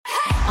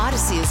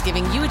Odyssey is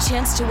giving you a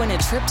chance to win a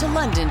trip to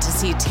London to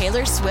see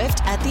Taylor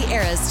Swift at the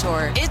Eras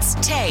Tour. It's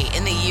Tay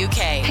in the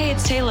UK. Hey,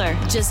 it's Taylor.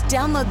 Just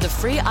download the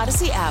free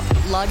Odyssey app,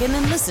 log in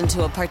and listen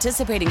to a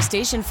participating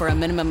station for a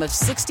minimum of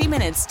 60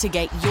 minutes to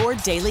get your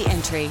daily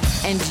entry.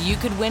 And you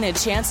could win a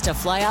chance to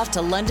fly off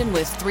to London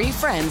with 3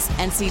 friends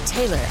and see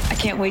Taylor. I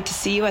can't wait to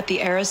see you at the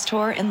Eras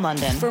Tour in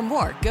London. For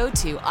more, go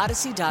to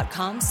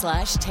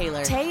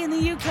odyssey.com/Taylor. Tay in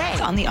the UK.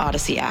 It's on the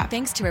Odyssey app.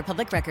 Thanks to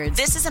Republic Records.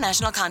 This is a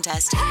national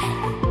contest.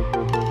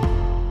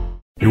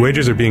 Your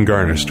wages are being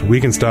garnished. We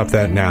can stop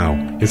that now.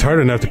 It's hard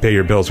enough to pay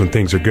your bills when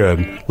things are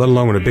good, let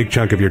alone when a big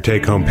chunk of your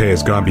take-home pay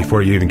is gone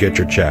before you even get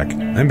your check.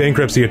 I'm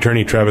bankruptcy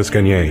attorney Travis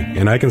Gagne,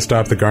 and I can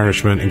stop the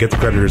garnishment and get the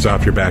creditors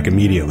off your back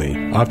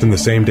immediately, often the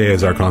same day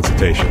as our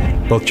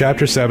consultation. Both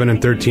Chapter 7 and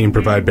 13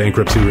 provide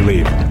bankruptcy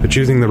relief, but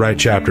choosing the right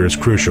chapter is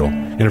crucial.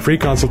 In a free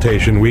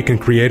consultation, we can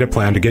create a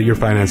plan to get your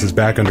finances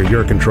back under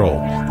your control.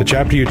 The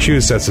chapter you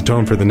choose sets the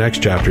tone for the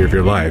next chapter of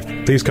your life.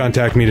 Please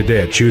contact me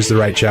today at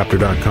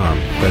ChooseTheRightChapter.com.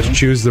 That's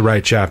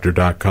ChooseTheRightChapter.com.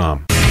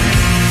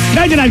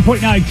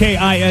 99.9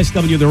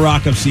 KISW, the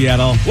Rock of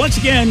Seattle. Once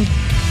again,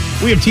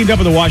 we have teamed up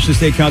with the Washington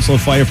State Council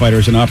of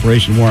Firefighters and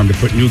Operation Warm to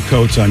put new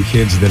coats on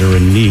kids that are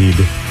in need.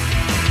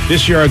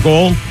 This year, our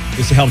goal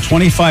is to help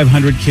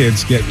 2,500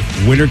 kids get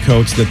winter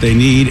coats that they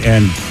need.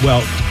 And,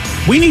 well,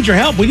 we need your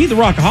help. We need the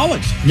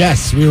Rockaholics.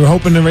 Yes, we were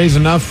hoping to raise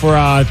enough for,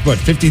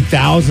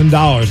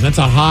 $50,000. That's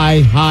a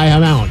high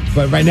amount.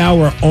 But right now,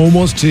 we're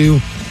almost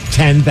to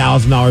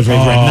 $10,000 raised.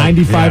 We're at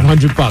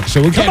 $9,500. So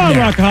we're Come on,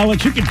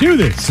 Rockaholics, you can do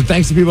this. So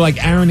thanks to people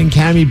like Aaron and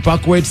Cammie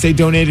Buckwitz, they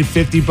donated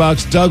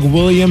 $50. Doug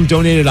William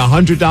donated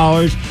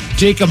 $100.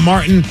 Jacob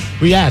Martin,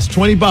 we asked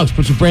 $20,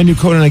 puts a brand new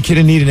coat on a kid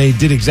in need, and they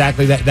did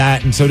exactly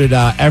that. And so did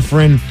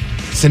Efren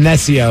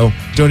Sinesio,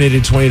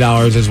 donated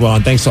 $20 as well.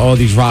 And thanks to all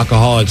these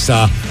Rockaholics,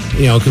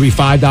 it could be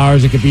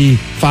 $5, it could be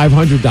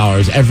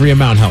 $500. Every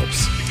amount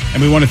helps.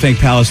 And we want to thank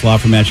Palace Law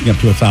for matching up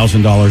to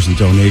 $1,000 in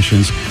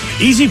donations.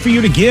 Easy for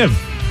you to give.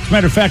 As a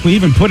matter of fact, we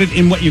even put it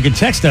in what you can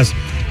text us.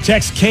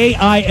 Text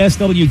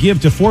KISW give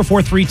to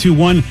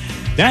 44321.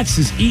 That's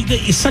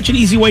it's such an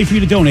easy way for you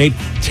to donate.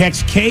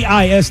 Text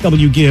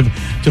KISW give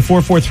to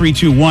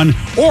 44321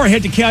 or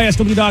head to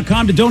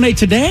KISW.com to donate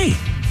today.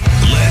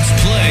 Let's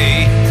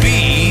play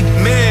Beat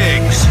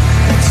Migs.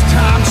 It's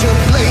time to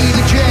play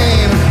the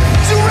game.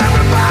 So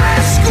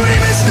everybody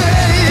scream his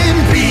name.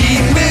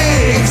 Beat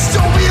Migs.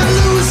 Don't be a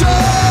loser.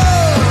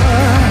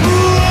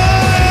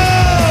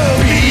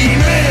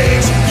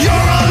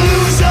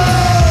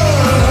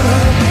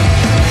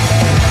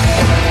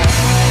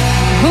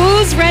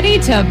 Ready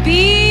to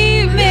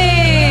be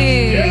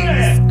Migs.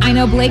 Yeah. I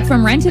know Blake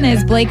from Renton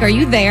is. Blake, are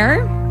you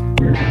there?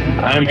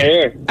 I'm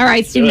here. All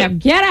right, Steve, now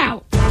get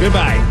out.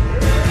 Goodbye.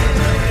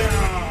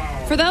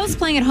 For those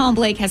playing at home,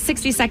 Blake has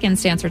 60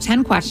 seconds to answer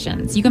 10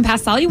 questions. You can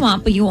pass all you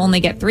want, but you only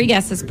get 3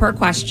 guesses per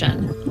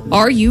question.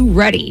 Are you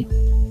ready?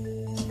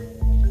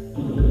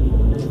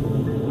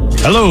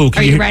 Hello.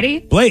 Are you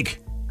ready? Blake.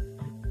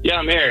 Yeah,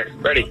 I'm here.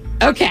 Ready.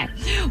 Okay.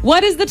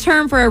 What is the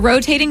term for a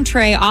rotating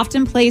tray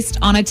often placed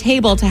on a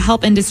table to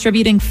help in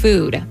distributing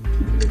food?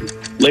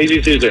 Lazy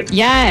Susan.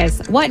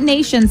 Yes. What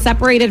nation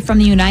separated from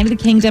the United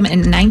Kingdom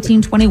in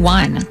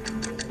 1921?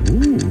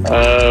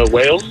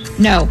 Wales.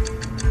 No.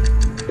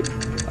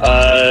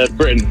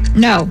 Britain.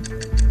 No.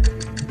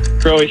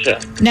 Croatia.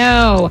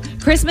 No.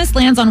 Christmas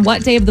lands on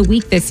what day of the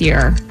week this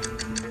year?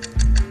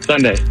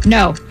 Sunday.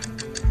 No.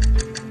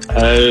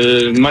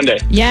 Monday.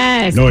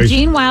 Yes. Noise.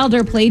 Gene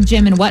Wilder played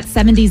Jim in what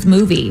 70s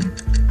movie?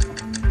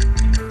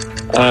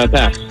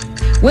 Pass.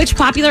 Which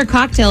popular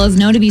cocktail is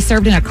known to be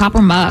served in a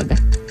copper mug?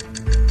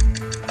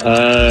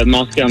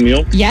 Moscow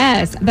Mule.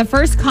 Yes. The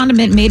first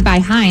condiment made by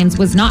Heinz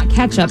was not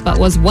ketchup, but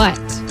was what?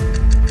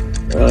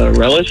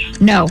 Relish.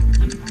 No.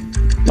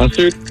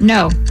 Mustard.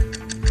 No.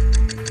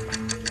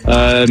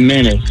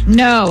 Mayonnaise.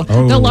 No.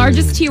 Oh. The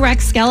largest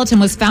T-Rex skeleton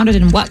was founded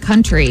in what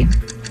country?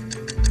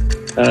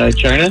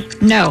 China.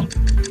 No.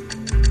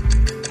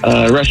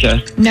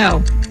 Russia.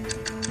 No.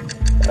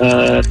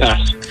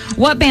 Pass.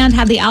 What band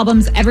had the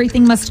albums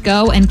Everything Must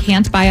Go and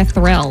Can't Buy a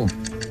Thrill?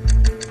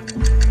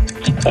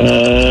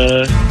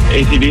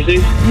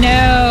 AC/DC.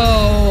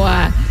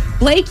 No.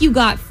 Blake, you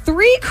got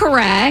 3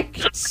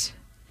 correct.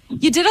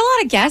 You did a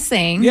lot of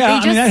guessing. Yeah,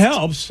 They that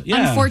helps.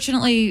 Yeah.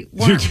 Unfortunately,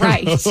 weren't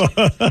right.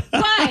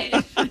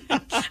 What?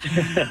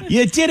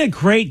 You did a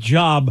great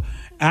job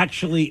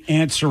actually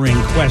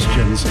answering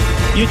questions.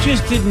 You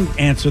just didn't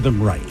answer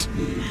them right.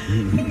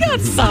 You got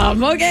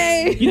some,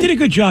 okay? You did a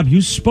good job.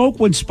 You spoke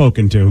when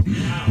spoken to.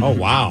 Oh,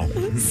 wow.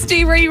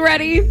 Steve, are you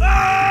ready?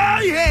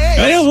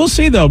 Yeah, we'll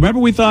see, though. Remember,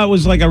 we thought it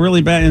was like a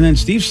really bad, and then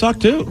Steve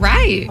sucked, too.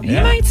 Right. Yeah.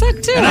 You might suck,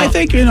 too. And I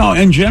think,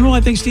 in general,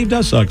 I think Steve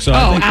does suck. So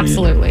I think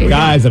absolutely.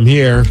 Guys, I'm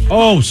here.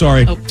 Oh,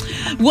 sorry.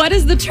 What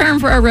is the term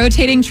for a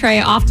rotating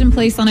tray often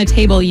placed on a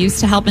table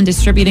used to help in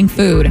distributing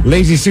food?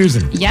 Lazy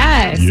Susan.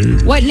 Yes. Yeah.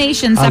 What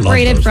nation I love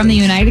separated those from the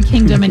things. United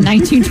Kingdom in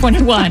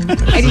 1921?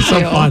 I do So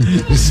too. fun.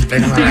 Just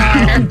spin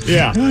around.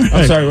 Yeah.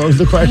 I'm sorry, what was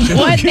the question?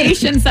 What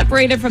nation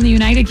separated from the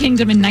United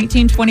Kingdom in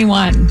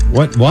 1921?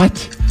 What?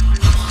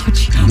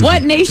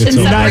 What nation It's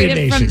United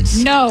separated Nations.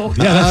 from... No.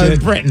 Yeah, that's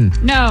it. Britain.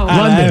 No.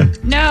 London.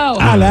 No.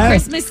 Hello.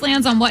 Christmas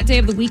lands on what day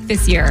of the week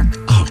this year?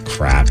 Oh,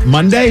 crap.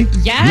 Monday?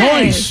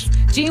 Yes.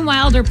 Gene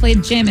Wilder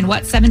played Jim in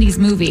what 70s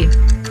movie?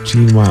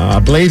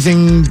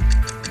 Blazing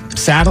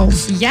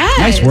Saddles? Yes.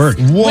 Nice work.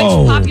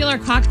 Whoa. Which popular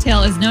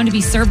cocktail is known to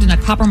be served in a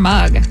copper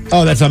mug?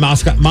 Oh, that's a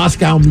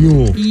Moscow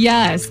Mule.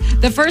 Yes.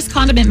 The first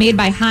condiment made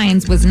by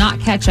Heinz was not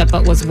ketchup,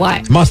 but was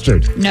what?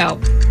 Mustard. No.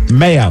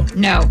 Mayo.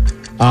 No.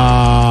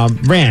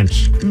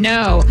 Ranch.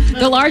 No.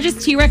 The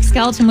largest T-Rex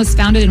skeleton was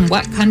founded in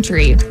what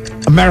country?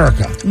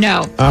 America.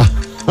 No.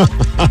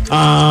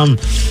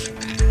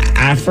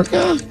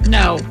 Africa?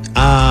 No.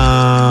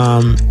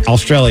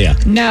 Australia.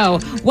 No.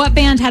 What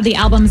band had the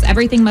albums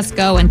Everything Must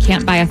Go and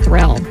Can't Buy a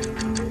Thrill?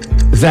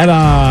 Is that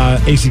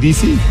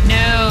AC/DC?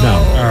 No.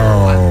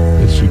 No.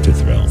 Let's shoot to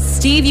thrill.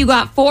 Steve, you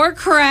got 4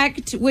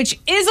 correct, which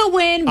is a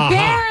win,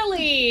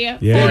 barely.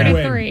 Yeah.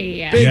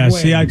 4-3. Big Yeah, win.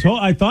 see,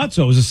 I thought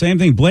so. It was the same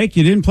thing. Blake,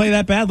 you didn't play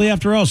that badly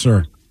after all,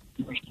 sir.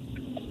 Did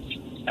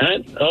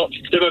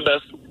my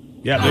best.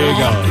 Yeah, there you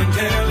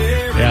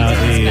go.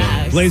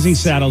 Yeah, the Blazing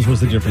Saddles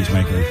was the difference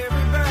maker.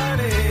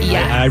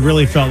 Yeah. I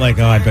really felt like,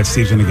 I bet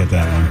Steve's going to get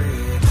that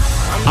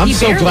one. I'm He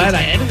so barely glad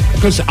did.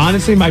 because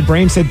honestly, my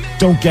brain said,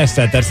 don't guess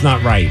that. That's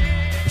not right.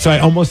 So I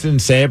almost didn't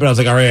say it, but I was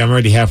like, all right, I'm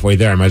already halfway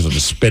there. I might as well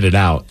just spit it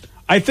out.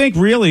 I think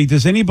really,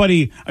 does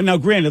anybody now?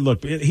 Granted,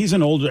 look, he's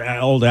an old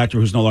actor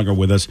who's no longer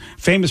with us,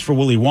 famous for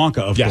Willy Wonka,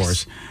 of Yes.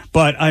 course.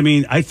 But I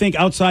mean, I think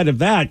outside of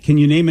that, can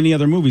you name any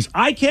other movies?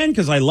 I can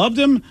because I loved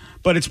him.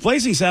 But it's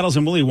Blazing Saddles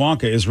and Willy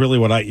Wonka is really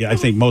what I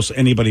think most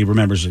anybody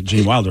remembers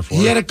Gene Wilder for.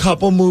 He had a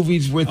couple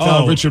movies with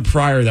Oh. Richard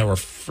Pryor that were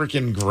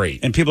freaking great.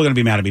 And people are going to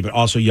be mad at me, but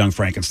also Young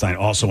Frankenstein,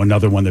 also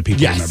another one that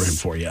people Yes. remember him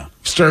for. Yeah.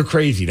 Stir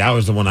Crazy. That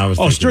was the one I was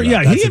Oh, thinking Stir. about.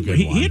 Yeah, That's a good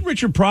one. he and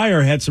Richard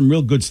Pryor had some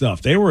real good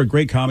stuff. They were a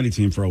great comedy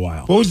team for a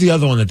while. What was the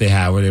other one that they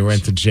had where they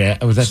went to jail?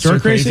 Was that Stir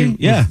Crazy?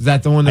 Yeah. Is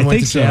that the one that I went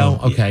think to jail?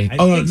 so. Okay. I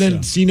Oh, think then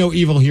so. See No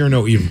Evil, Hear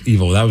No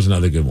Evil. That was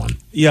another good one.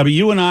 Yeah, but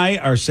you and I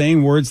are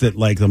saying words that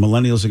like the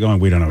millennials are going,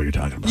 we don't know what you're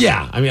talking about.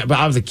 Yeah. I mean, but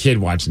I was a kid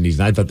watching these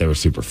and I thought they were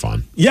super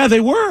fun. Yeah, they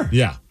were.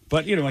 Yeah.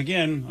 But,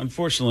 again,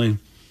 unfortunately.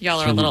 Y'all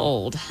are a little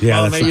old. Yeah,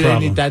 Well, that's maybe the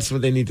problem. that's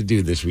what they need to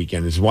do this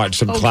weekend is watch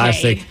some Okay.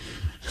 classic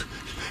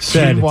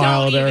Said- Gene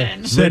Wilder,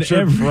 even. Said Richard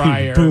every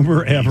Pryor.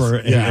 boomer ever,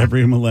 and Yeah.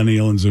 every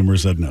millennial and zoomer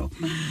said no.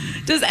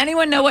 Does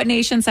anyone know what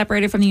nation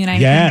separated from the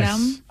United Yes,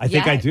 Kingdom? I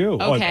think I do.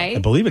 Oh, Okay. I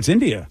believe it's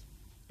India.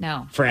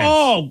 No. France.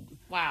 Oh,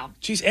 Wow.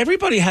 geez,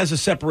 everybody has a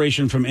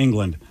separation from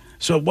England.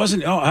 So it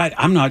wasn't,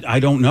 I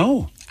don't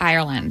know.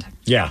 Ireland.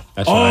 Yeah,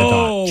 that's what I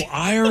Oh, thought.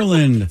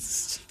 Ireland.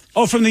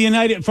 Oh, from the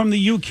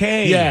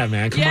UK. Yeah,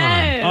 man, come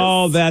Yes.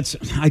 Oh,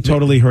 I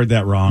totally heard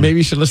that wrong. on. Maybe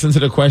you should listen to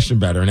the question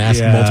better and ask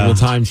Yeah. multiple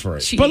times for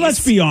it. But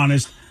let's be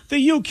honest. The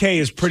UK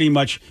is pretty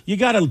much, you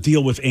got to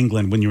deal with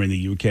England when you're in the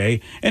UK.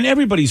 And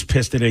everybody's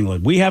pissed at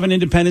England. We have an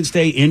Independence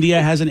Day. India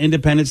has an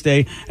Independence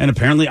Day. And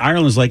apparently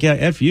Ireland's like, yeah,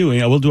 F you.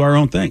 We'll do our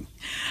own thing.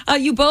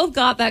 You both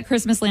got that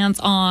Christmas lands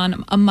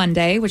on a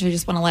Monday, which I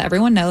just want to let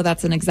everyone know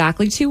that's in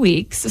exactly 2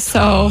 weeks.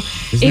 So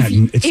it's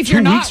if 2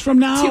 you're not weeks from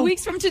now? 2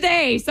 weeks from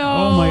today. So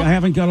I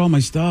haven't got all my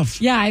stuff.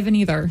 yeah, I haven't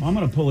either. I'm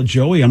going to pull a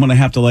Joey. I'm going to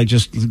have to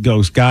just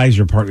go, guys,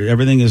 you're part of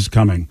everything is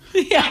coming.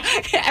 Yeah,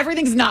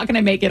 everything's not going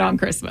to make it on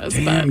Christmas.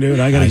 Damn, but dude,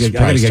 I got to should get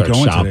probably start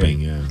going shopping.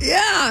 today.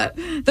 Yeah.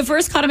 yeah, the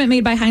first condiment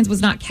made by Heinz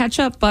was not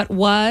ketchup, but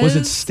Was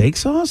it steak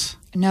sauce?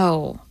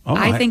 No, Oh,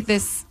 I I- think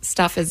this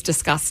stuff is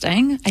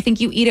disgusting. I think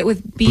you eat it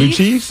with beef, Blue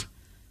cheese?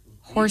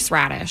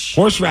 horseradish.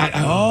 Horseradish.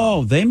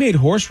 Oh, they made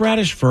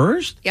horseradish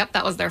first? Yep,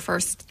 that was their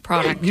first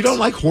product. You don't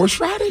like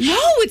horseradish? No,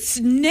 it's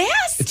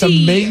nasty. It's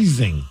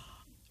amazing.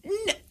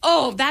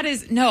 Oh, that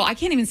is no. I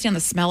can't even stand the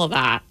smell of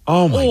that.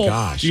 Oh my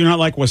gosh. Do you not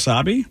like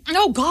wasabi?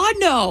 No, God,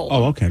 no.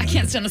 Oh, okay, I then.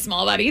 can't stand the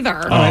smell of that either.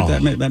 All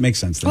right, that makes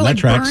sense then. Oh, that like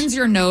tracks. burns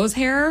your nose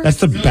hair. That's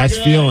the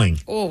best feeling.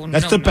 Oh,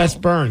 That's no, the no. best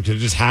burn because it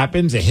just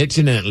happens, it hits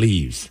you, and it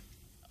leaves.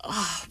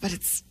 But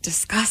it's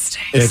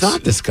disgusting. It's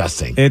not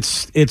disgusting.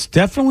 It's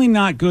definitely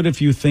not good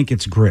if you think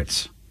it's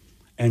grits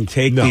and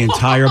take No. the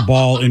entire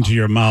ball into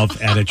your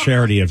mouth at a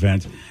charity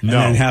event and No.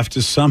 then have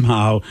to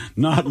somehow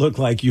not look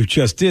like you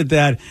just did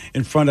that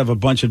in front of a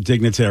bunch of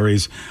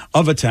dignitaries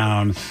of a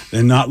town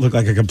and not look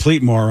like a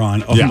complete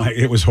moron. Oh Yeah. my,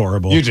 it was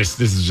horrible. This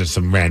is just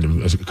some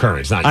random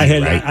occurrence. Not I you,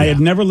 had right? I had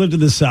Yeah. never lived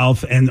in the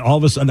South, and all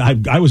of a sudden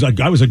I was a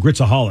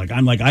gritsaholic.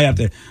 I'm like, I have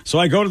to. So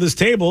I go to this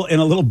table and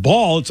a little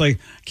ball. It's like,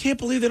 can't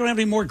believe they don't have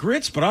any more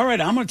grits. But all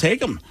right, I'm going to take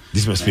them.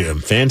 These must be them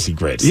fancy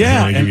grits.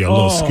 Yeah, They're gonna give you a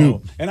little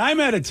scoop. And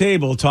I'm at a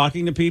table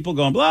talking to people,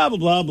 going blah blah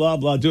blah blah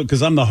blah. Do it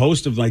because I'm the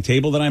host of my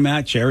table that I'm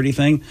at, charity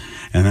thing.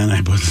 And then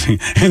I put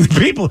and the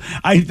people,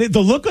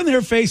 the look on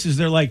their faces,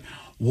 they're like,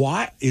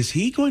 why is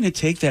he going to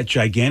take that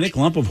gigantic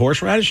lump of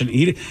horseradish and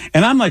eat it?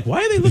 And I'm like,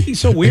 why are they looking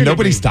so weird? at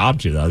Nobody me?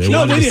 stopped you though. They No,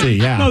 wanted they to didn't. see.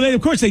 Yeah. No,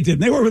 of course they did.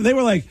 They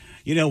were like,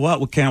 you know what?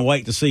 We can't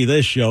wait to see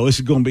this show. This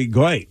is going to be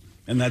great.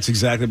 And that's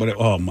exactly what it.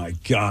 Oh my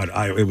God,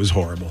 it was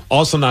horrible.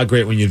 Also not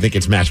great when you think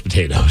it's mashed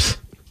potatoes.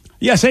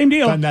 Yeah, same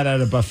deal. Done that at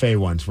a buffet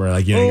once, where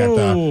you got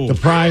Oh. the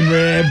prime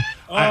rib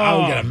I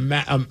would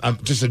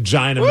get just a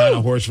giant amount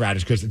of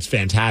horseradish because it's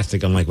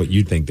fantastic. Unlike what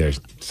you think there's.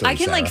 I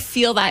can like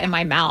feel that in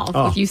my mouth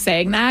with you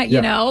saying that.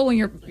 You know,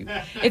 when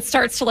it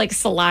starts to like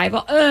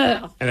saliva.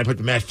 Ugh. And I put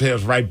the mashed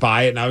potatoes right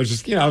by it, and I was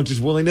just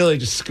just willy nilly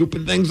just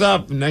scooping things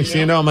up. And next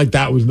thing you know, I'm like,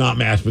 that was not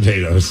mashed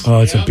potatoes. Oh,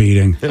 it's a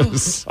beating. It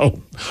was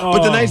so.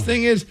 But the nice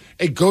thing is,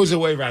 it goes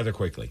away rather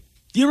quickly.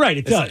 You're right.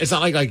 It does. It's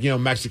not like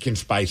Mexican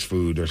spice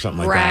food or something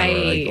like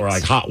Right. that, or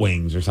like hot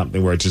wings or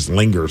something where it just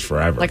lingers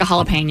forever. Like a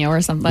jalapeno or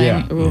something.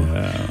 Yeah.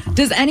 Ooh.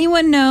 Does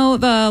anyone know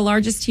the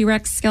largest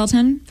T-Rex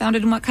skeleton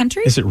founded in what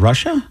country? Is it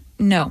Russia?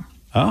 No.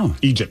 Oh,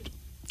 Egypt,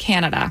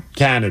 Canada.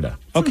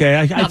 okay.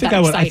 I Not think that I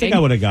would. I think exciting. I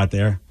would have got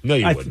there. No,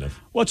 you wouldn't have.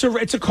 Well,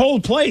 it's a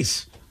cold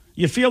place.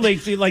 You feel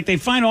like they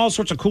find all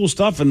sorts of cool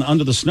stuff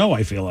under the snow.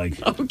 I feel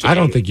like. Okay. I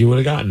don't think you would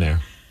have gotten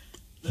there.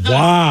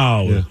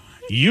 Wow. Yeah.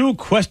 You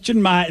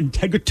question my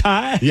integrity?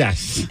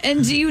 Yes.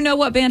 And do you know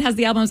what band has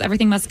the albums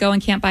Everything Must Go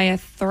and Can't Buy a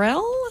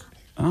Thrill?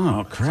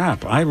 Oh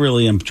crap! I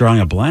really am drawing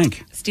a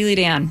blank. Steely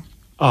Dan.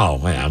 Oh,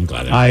 yeah, I'm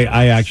glad.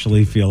 I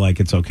actually feel like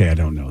it's okay. I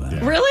don't know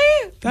that.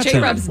 Really? That's J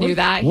a- Rubs knew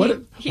that. what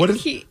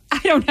is- I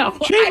don't know.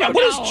 I don't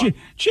know.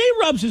 J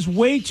Rubs is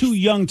way too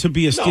young to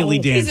be a Steely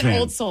Dan He's fan. an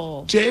old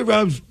soul. J.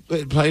 Rubs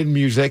played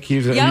music. He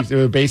was a Yep.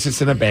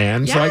 bassist in a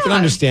band, so I can Yeah.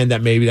 understand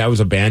that maybe that was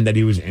a band that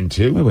he was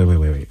into.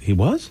 Wait. He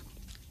was?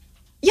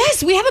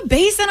 Yes, we have a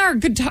bass in our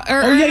guitar.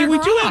 Oh yeah, we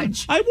do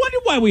have. I wonder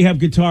why we have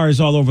guitars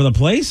all over the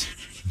place.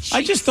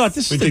 I just thought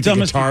this We is the think the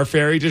dumbest. guitar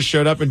fairy just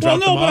showed up and Well,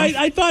 dropped no, them but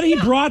off. I thought he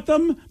brought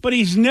them, but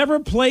he's never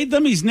played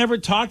them. He's never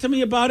talked to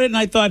me about it, and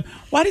I thought,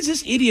 why does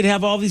this idiot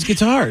have all these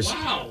guitars?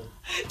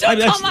 Don't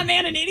that's- call my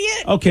man an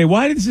idiot. Okay,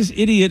 why does this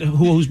idiot,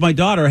 who's my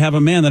daughter, have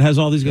a man that has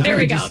all these guitars? There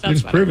we go. It's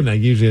That's proven that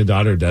usually a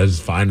daughter does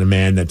find a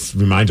man that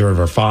reminds her of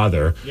her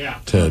father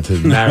to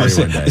marry Is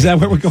one day. that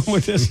where we're going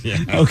with this?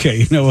 Okay,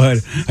 you know what?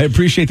 I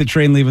appreciate the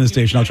train leaving the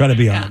station. I'll try to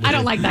be on it. I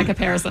don't like that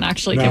comparison,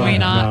 actually. No, Can we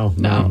not?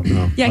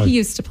 no. Yeah, he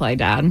used to play,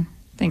 Dad.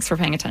 Thanks for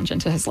paying attention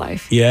to his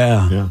life.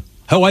 Yeah.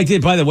 Oh, I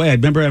did. By the way, I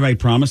remember I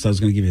promised I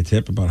was going to give you a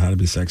tip about how to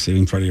be sexy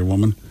in front of your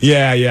woman.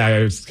 Yeah,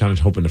 I was kind of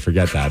hoping to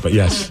forget that, but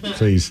yes,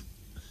 please.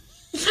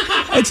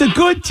 It's a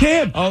good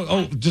tip.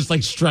 Oh, just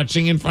like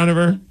stretching in front of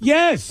her?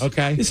 Yes.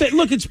 Okay. You say,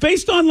 look, it's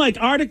based on like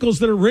articles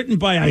that are written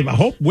by, I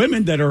hope,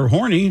 women that are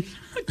horny.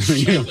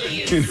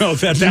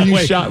 that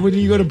way. When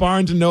you go to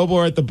Barnes & Noble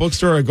or at the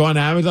bookstore or go on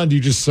Amazon, do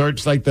you just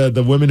search like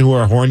the women who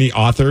are horny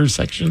authors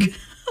section?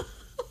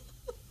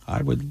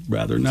 I would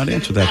rather not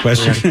answer that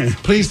question.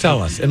 Please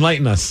tell us.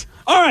 Enlighten us.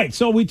 All right,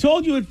 so we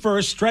told you at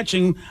first,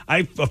 stretching,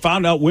 I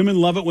found out women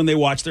love it when they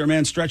watch their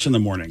man stretch in the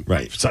morning.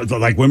 Right. So,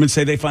 like women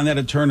say they find that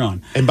a turn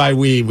on. And by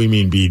we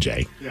mean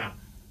BJ. Yeah.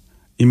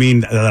 You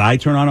mean that I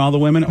turn on all the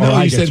women? No,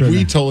 I you get said turned we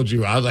on? told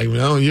you. I was like,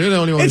 no, you're the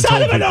only one It's who out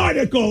told of an people.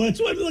 article. It's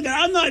what, look,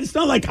 I'm not. It's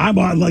not like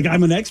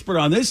I'm an expert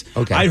on this.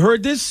 Okay. I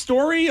heard this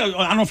story. I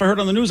don't know if I heard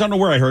it on the news. I don't know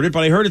where I heard it,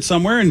 but I heard it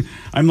somewhere, and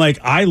I'm like,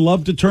 I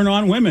love to turn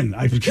on women.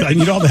 I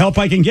need all the help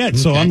I can get.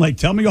 So I'm like,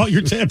 tell me all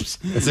your tips.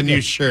 It's a new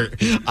shirt.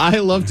 I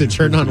love to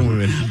turn on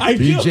women. I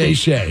do. BJ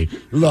Shea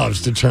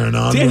loves to turn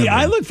on Danny, women.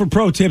 I look for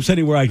pro tips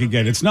anywhere I can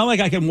get. It's not like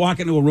I can walk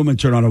into a room and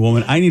turn on a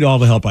woman. I need all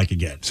the help I can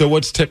get. So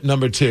what's tip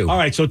number 2? All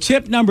right, so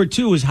tip number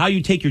 2 is how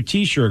you take your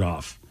T-shirt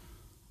off.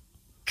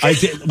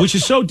 Which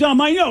is so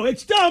dumb. I know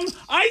it's dumb.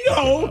 I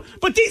know,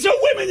 but these are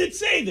women that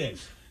say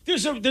this.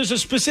 There's a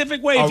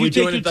specific way. Are if you we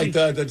take doing your it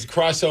like the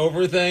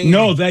crossover thing?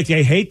 No, I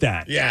hate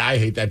that. Yeah, I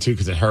hate that too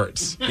because it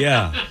hurts.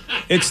 Yeah,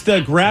 it's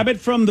the grab it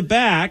from the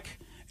back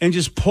and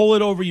just pull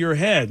it over your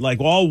head, like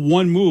all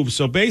one move.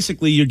 So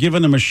basically, you're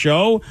giving them a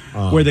show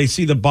where they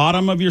see the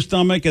bottom of your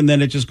stomach, and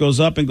then it just goes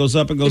up and goes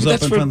up and goes up.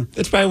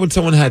 That's probably when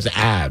someone has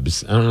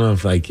abs. I don't know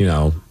if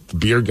the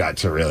beer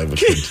guts are really.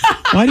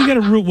 Why do you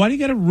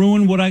got to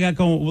ruin what I got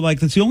going? Like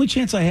that's the only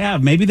chance I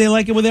have. Maybe they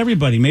like it with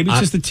everybody. Maybe it's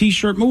just a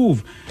T-shirt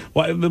move.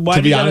 Why To do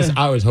be you gotta- honest,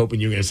 I was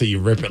hoping you were going to say you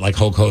rip it like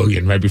Hulk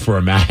Hogan right before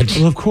a match.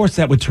 Well, of course,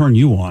 that would turn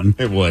you on.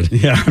 It would.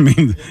 Yeah, I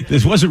mean,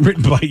 this wasn't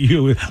written by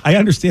you. I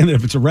understand that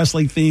if it's a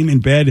wrestling theme in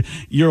bed,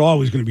 you're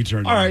always going to be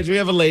turned All on. right, so we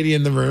have a lady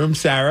in the room,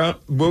 Sarah.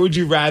 What would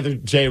you rather,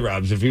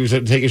 J-Rubs, if he was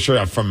to take his shirt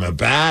off from the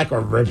back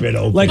or rip it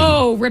open?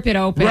 Oh, rip it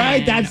open.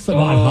 Right? That's a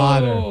lot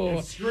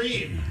hotter.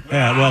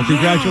 Yeah, well,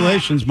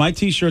 congratulations. My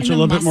T-shirts are a And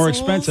the little bit more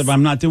muscles. expensive.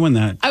 I'm not doing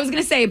that. I was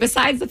going to say,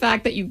 besides the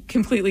fact that you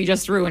completely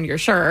just ruined your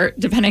shirt,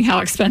 depending how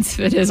expensive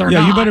it is or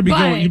Yeah, not. you better be but-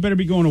 going. You better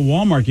be going to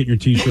Walmart getting your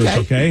T-shirts,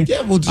 okay?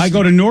 Yeah, we'll just- I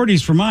go to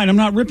Nordy's for mine. I'm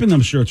not ripping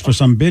them shirts for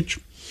some bitch.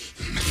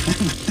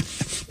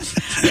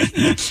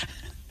 That's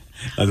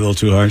a little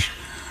too harsh.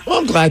 Well,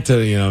 I'm glad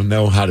to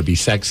know how to be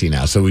sexy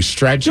now. So we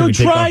stretch and we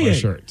take off try our it.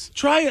 shirts.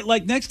 Try it.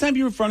 Like next time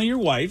you're in front of your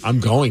wife, I'm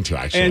going to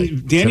actually.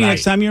 and Danny, tonight.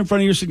 next time you're in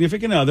front of your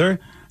significant other,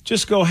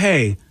 just go,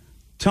 hey,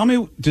 tell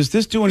me, does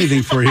this do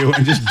anything for you?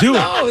 And just do it.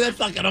 No, that's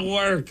not going to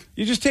work.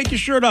 You just take your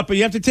shirt up, but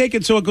you have to take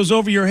it so it goes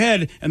over your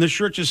head, and the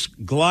shirt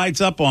just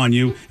glides up on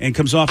you and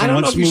comes off I in don't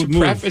one know if you smooth should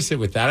move. preface it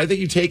with that. I think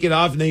you take it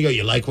off and then you go,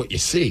 you like what you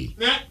see.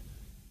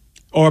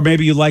 Or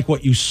maybe you like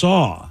what you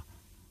saw.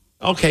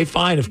 Okay,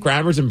 fine. If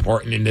grammar's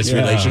important in this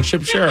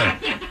relationship, sure.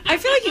 I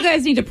feel like you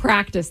guys need to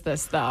practice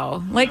this,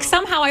 though. Like,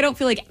 somehow I don't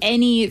feel like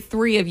any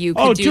three of you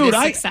could do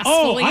this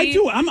successfully. I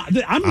do. I'm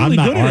really I'm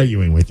not good at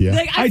arguing with you.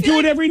 Like, I do it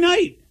like every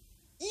night.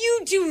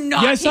 You do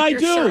not Yes, take I your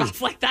do. shirt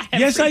off like that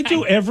every Yes, I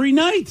do. night. Every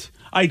night.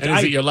 And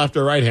is it your left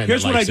or right hand?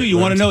 Here's what I do. You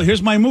want to know?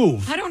 Here's my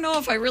move. I don't know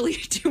if I really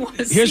do want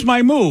to see. Here's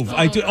my move.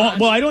 I do. gosh.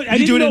 Well, I don't. I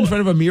You do didn't it in know-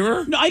 front of a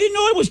mirror? No, I didn't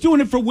know I was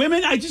doing it for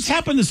women. I just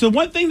happened to. So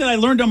one thing that I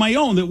learned on my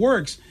own that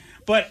works.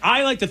 But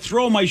I like to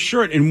throw my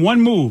shirt in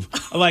one move.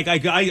 Like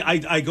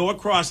I go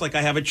across like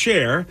I have a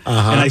chair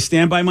and I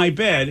stand by my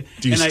bed.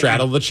 Do you and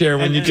straddle the chair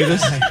when you do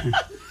this?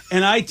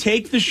 And I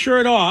take the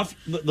shirt off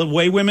the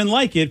way women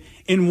like it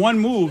in one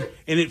move,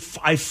 and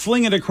I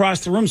fling it across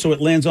the room so it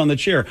lands on the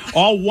chair.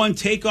 All one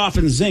takeoff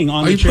and zing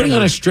on Are the you chair. putting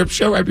on a strip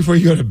show right before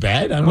you go to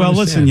bed? I don't Well, understand.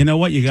 listen, you know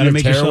what? You got to Do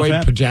make have yourself tearaway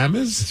happy.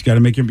 pajamas? You got to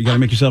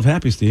make yourself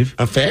happy, Steve.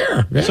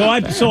 Fair. Yeah, So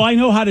fair. so I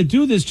know how to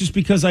do this just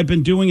because I've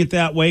been doing it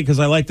that way because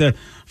I like to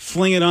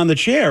fling it on the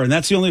chair, and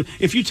that's the only.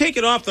 If you take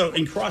it off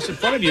and cross in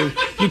front of you,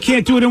 you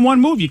can't do it in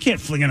one move. You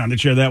can't fling it on the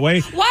chair that way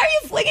Why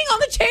are you flinging on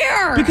the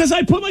chair? because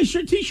I put my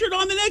t-shirt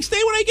on the next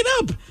day when I get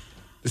up.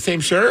 The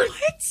same shirt?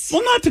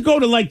 Well, not to go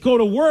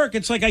to work.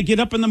 It's like I get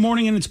up in the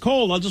morning and it's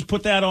cold. I'll just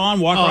put that on,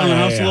 walk around the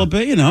house a little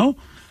bit,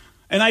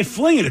 and I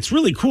fling it. It's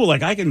really cool.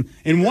 Like I can,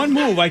 in one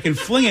move, I can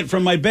fling it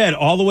from my bed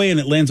all the way and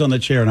it lands on the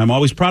chair. And I'm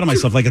always proud of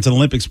myself, like it's an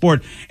Olympic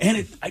sport.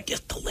 And I guess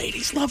the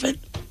ladies love it.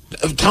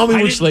 Tell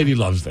me which lady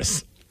loves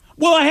this.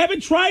 Well, I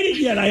haven't tried it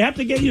yet. I have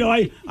to get,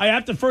 I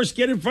have to first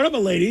get in front of a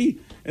lady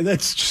and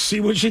let's see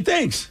what she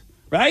thinks.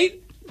 Right?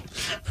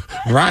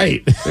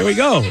 Right. There we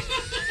go.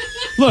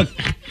 Look,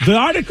 the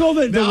article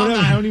that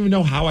I don't even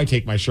know how I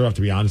take my shirt off,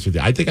 to be honest with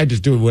you. I think I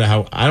just do it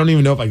how I don't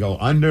even know if I go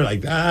under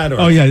like that or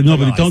but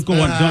like don't go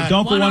that.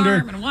 don't go One under.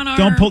 arm and one arm.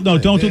 Don't pull. No,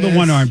 don't do the this.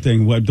 one arm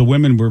thing. The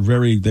women were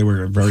very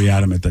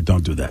adamant that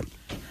don't do that.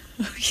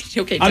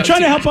 Okay, I'm don't trying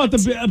do to help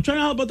that. out I'm trying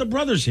to help out the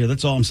brothers here.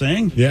 That's all I'm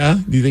saying. Yeah?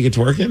 Do you think it's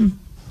working?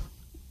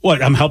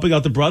 What? I'm helping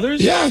out the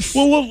brothers? Yes.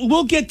 Well,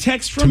 we'll get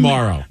texts from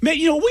Tomorrow.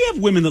 We have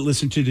women that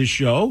listen to this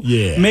show.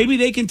 Yeah. Maybe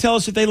they can tell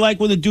us if they like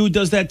when the dude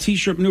does that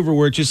T-shirt maneuver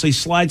where it just he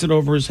slides it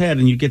over his head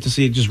and you get to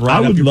see it just right I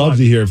up would your love butt.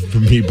 to hear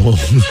from people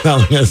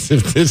telling us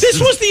if this This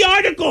was the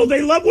article.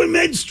 They love when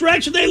men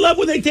stretch and they love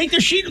when they take the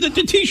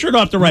T-shirt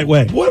off the right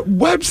way. What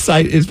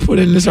website is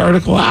putting this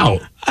article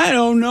out? I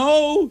don't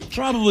know.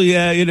 Probably,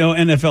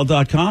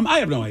 NFL.com. I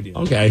have no idea.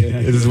 Okay.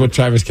 This is what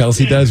Travis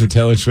Kelce does with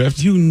Taylor Swift.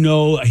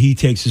 He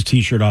takes his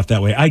T-shirt off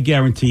that way. I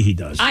guarantee he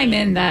does. I'm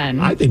in then.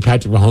 I think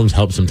Patrick Mahomes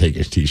helps him take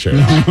his T-shirt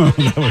off.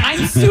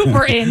 I'm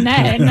super in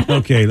then.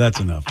 Okay, that's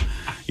enough.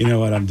 You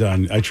know what? I'm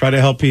done. I try to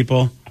help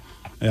people.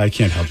 I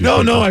can't help you.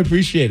 No, I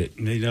appreciate it.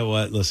 You know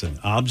what? Listen,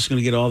 I'm just going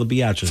to get all the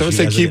biatches. Someone You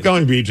said, guys keep are-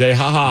 going, BJ.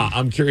 Haha.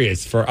 I'm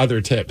curious for other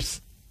tips.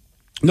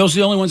 Those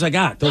are the only ones I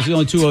got. Those are the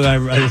only two.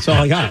 That's all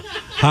I got.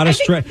 How to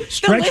stretch in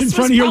list front was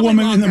of your probably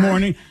woman in the longer.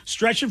 morning.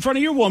 Stretch in front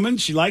of your woman.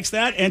 She likes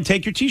that. And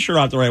take your T-shirt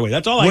off the right way.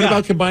 That's all I What got.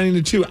 about combining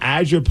the two?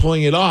 As you're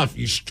pulling it off,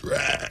 you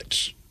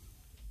stretch.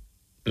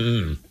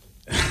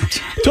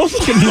 Don't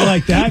look at me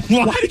like that.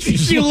 Why did you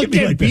just look at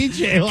me like that?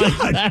 BJ like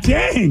God that?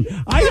 dang.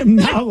 I am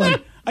now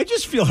like, I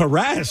just feel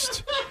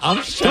harassed.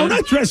 Don't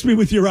address me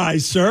with your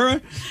eyes,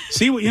 sir.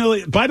 See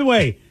what, by the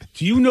way,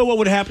 do you know what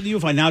would happen to you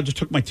if I now just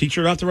took my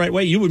T-shirt off the right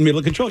way? You wouldn't be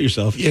able to control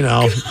yourself. You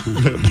know.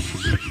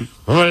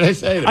 What did I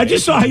say? I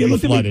just saw how you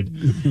looked at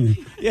flooded.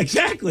 me.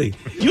 Exactly.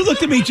 You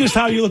looked at me just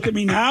how you look at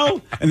me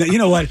now. And then, you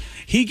know what?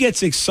 He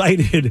gets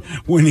excited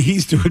when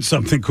he's doing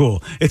something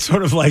cool. It's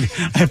sort of like,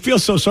 I feel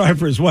so sorry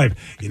for his wife.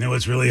 You know,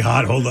 it's really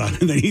hot. Hold on.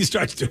 And then he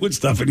starts doing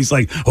stuff and he's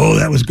like, oh,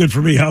 that was good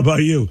for me. How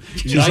about you?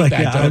 She's like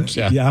that, yeah, don't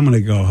you? yeah, I'm going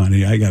to go,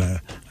 honey. I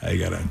gotta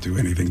do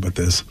anything but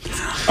this.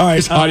 All right.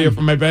 It's audio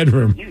from my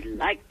bedroom. You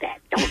like that,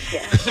 don't you?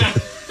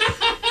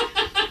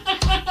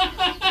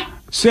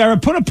 Sarah,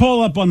 put a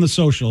poll up on the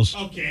socials.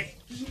 Okay.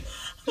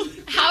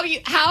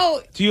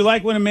 How Do you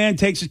like when a man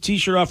takes a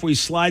T-shirt off where he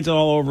slides it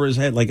all over his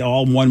head, like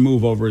all in one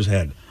move over his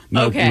head?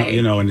 No, Okay.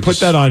 and it Put just-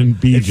 that on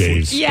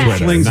BJ's Yeah.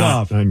 Twitter, Flings not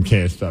off. on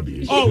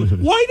KSW. Oh,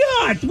 why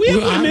not? We have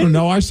Well, I women. don't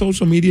know. Our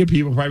social media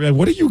people probably like,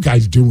 what are you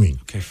guys doing?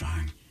 Okay,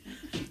 fine.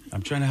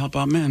 I'm trying to help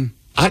out men.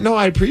 I know.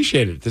 I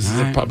appreciate it. This is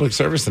All a right. public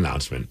service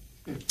announcement.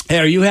 Hey,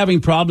 are you having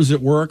problems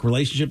at work,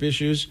 relationship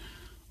issues,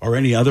 or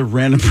any other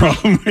random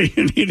problem where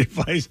you need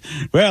advice?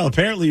 Well,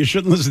 apparently you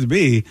shouldn't listen to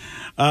me.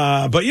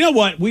 But you know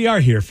what? We are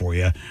here for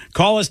you.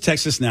 Call us,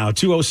 text us now,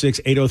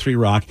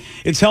 206-803-ROCK.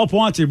 It's Help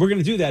Wanted. We're going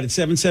to do that at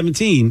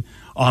 717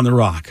 on The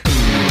Rock.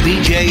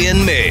 BJ and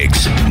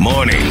Migs,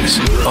 mornings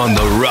on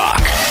The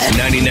Rock,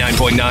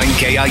 99.9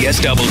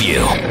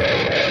 KISW.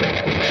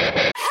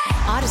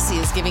 Odyssey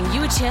is giving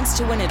you a chance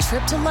to win a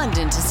trip to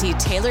London to see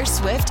Taylor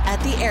Swift at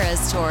the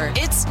Eras Tour.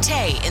 It's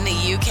Tay in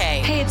the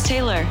UK. Hey, it's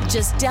Taylor.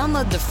 Just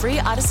download the free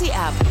Odyssey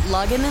app,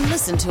 log in and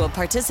listen to a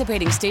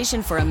participating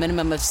station for a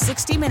minimum of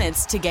 60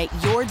 minutes to get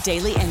your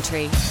daily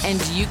entry.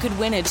 And you could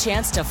win a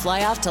chance to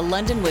fly off to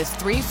London with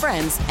 3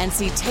 friends and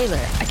see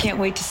Taylor. I can't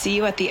wait to see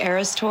you at the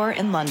Eras Tour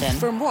in London.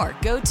 For more,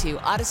 go to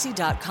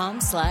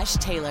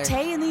odyssey.com/Taylor.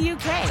 Tay in the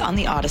UK. It's on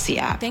the Odyssey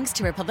app. Thanks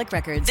to Republic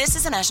Records. This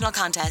is a national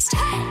contest.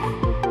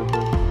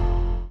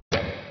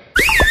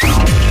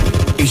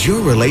 Is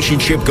your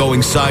relationship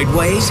going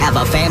sideways? Have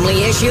a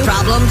family issue?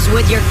 Problems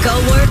with your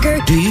coworker?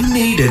 Do you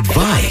need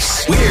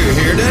advice? We're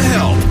here to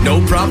help.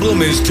 No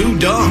problem is too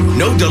dumb.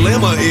 No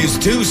dilemma is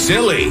too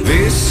silly.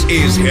 This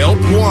is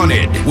Help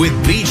Wanted with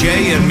BJ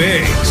and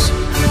Migs.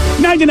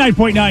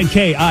 99.9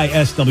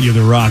 KISW,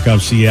 The Rock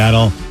of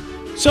Seattle.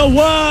 So,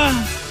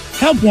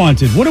 Help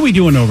Wanted. What are we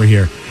doing over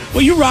here?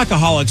 Well, you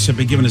rockaholics have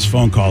been giving us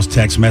phone calls,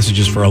 text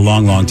messages for a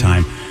long, long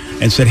time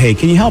and said, hey,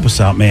 can you help us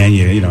out, man?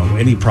 You know,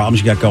 any problems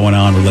you got going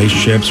on,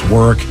 relationships,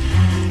 work,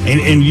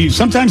 and you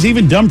sometimes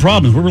even dumb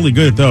problems. We're really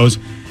good at those.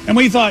 And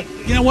we thought,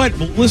 you know what?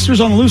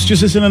 Listeners on the Loose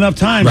just isn't enough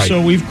time. Right.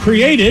 So we've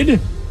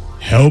created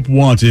Help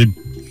Wanted.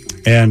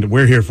 And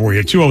we're here for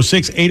you.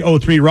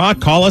 206-803-ROCK.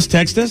 Call us,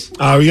 text us.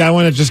 We got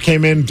one that just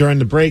came in during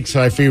the break,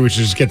 so I figured we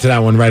should just get to that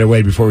one right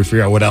away before we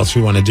figure out what else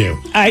we want to do.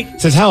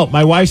 It says, help.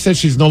 My wife says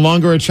she's no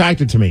longer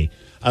attracted to me.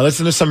 I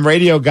listened to some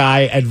radio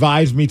guy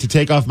advise me to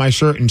take off my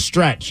shirt and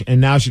stretch, and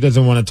now she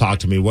doesn't want to talk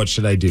to me. What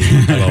should I do?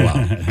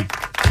 LOL.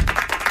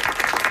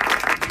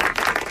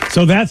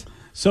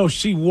 So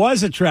she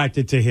was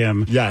attracted to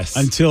him. Yes.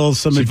 Until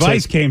some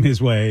advice came his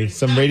way.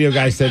 Some radio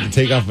guy said to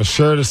take off a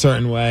shirt a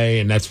certain way,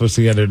 and that's supposed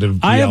to get her to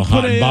be all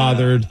hot and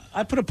bothered.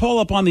 I put a poll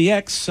up on the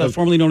X,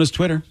 formerly known as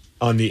Twitter.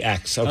 On the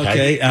X,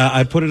 okay.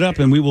 I put it up,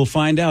 and we will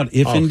find out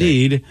if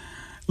indeed.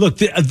 Look,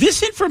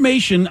 this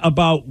information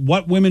about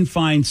what women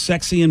find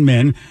sexy in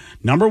men.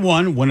 Number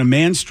one, when a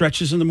man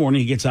stretches in the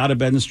morning, he gets out of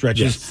bed and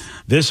stretches. Yes.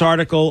 This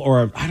article,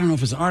 or I don't know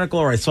if it's an article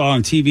or I saw it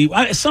on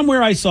TV.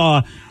 Somewhere I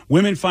saw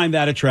women find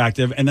that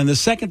attractive. And then the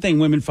second thing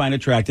women find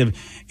attractive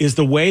is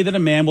the way that a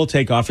man will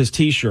take off his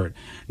T-shirt.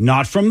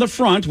 Not from the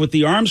front with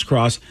the arms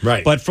crossed,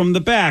 but from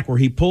the back where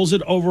he pulls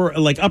it over,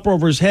 like up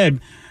over his head,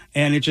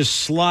 and it just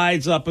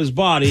slides up his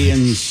body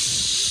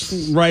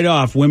and right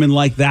off. Women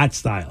like that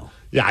style.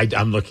 Yeah,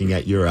 I'm looking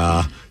at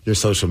your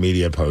social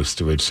media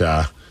post, which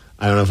I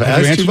don't know if it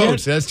has 2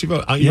 votes. It has 2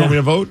 votes. You want me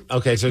to vote?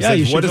 Okay, so it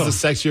says, what is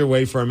the sexier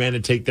way for a man to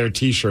take their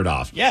T-shirt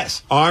off?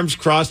 Yes. Arms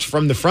crossed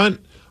from the front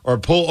or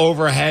pull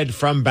overhead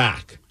from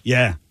back?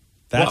 Yeah.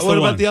 What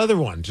about the other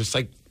one? Just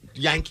like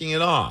yanking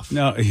it off.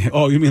 No.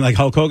 Oh, you mean like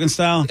Hulk Hogan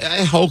style?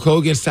 Hulk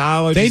Hogan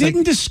style. They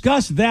didn't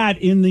discuss that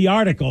in the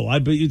article.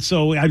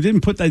 So I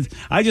didn't put that.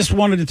 I just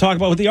wanted to talk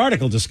about what the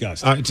article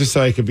discussed. Just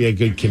so I could be a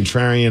good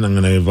contrarian, I'm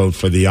going to vote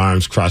for the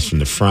arms crossed from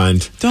the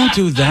front. Don't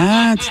do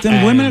that.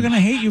 Then women are going to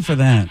hate you for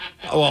that.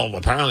 Well,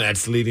 apparently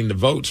that's leading the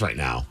votes right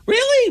now.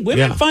 Really?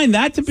 Women find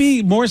that to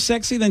be more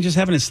sexy than just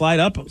having it slide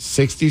up?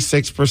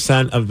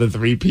 66% of the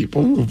 3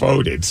 people who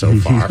voted so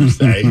far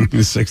say.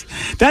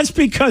 That's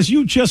because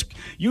you just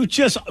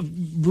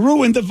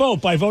ruined the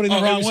vote by voting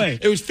the wrong way.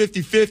 It was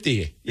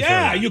 50-50.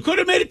 Yeah, you could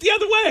have made it the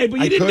other way, but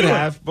you didn't do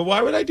it. But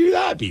why would I do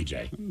that,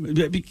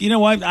 BJ? You know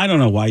what? I don't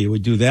know why you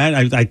would do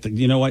that.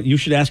 You know what? You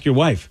should ask your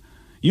wife.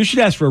 You should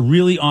ask for a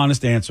really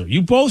honest answer.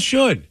 You both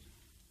should.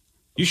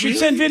 You should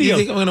send videos. You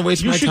think I'm going to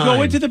waste my time? You should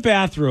go into the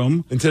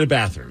bathroom. Into the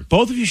bathroom.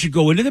 Both of you should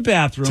go into the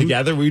bathroom.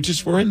 Together? We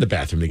just were in the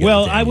bathroom together.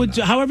 Well, I would,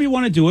 however you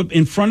want to do it,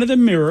 in front of the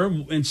mirror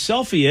and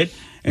selfie it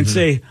and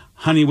say,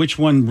 honey, which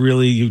one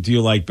really do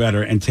you like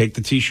better? And take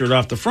the T-shirt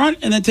off the front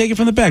and then take it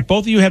from the back.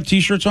 Both of you have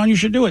T-shirts on. You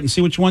should do it and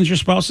see which ones your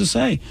spouses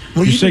say.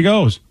 Well, you say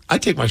goes. I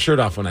take my shirt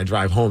off when I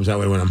drive home. So that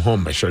way when I'm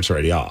home, my shirt's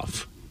already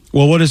off.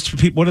 Well, what are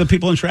the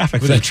people in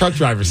traffic? Well, the truck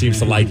driver seems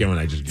to like it when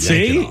I just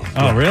yank it off.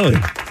 Oh, really?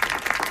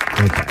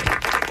 Okay.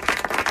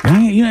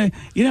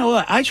 You know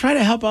what? I try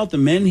to help out the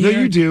men here. No,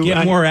 you do.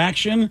 Get more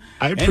action.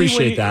 I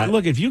appreciate that.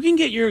 Look, if you can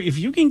get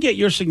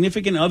your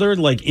significant other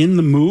like in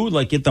the mood,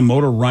 like get the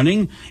motor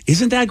running,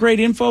 isn't that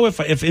great info?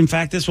 If in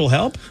fact this will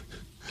help.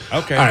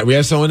 Okay. All right, we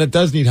have someone that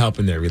does need help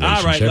in their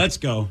relationship. All right, let's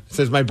go. It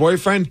says, my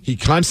boyfriend, he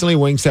constantly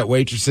winks at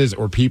waitresses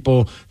or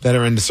people that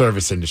are in the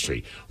service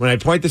industry. When I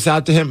point this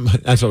out to him,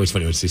 that's always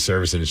funny when you see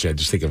service industry, I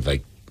just think of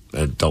like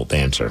adult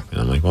dancer.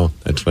 And I'm like, well,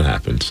 that's what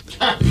happens.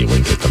 And you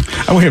wink at them.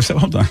 Oh, wait a second.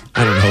 Hold on.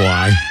 I don't know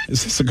why.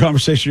 Is this a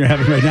conversation you're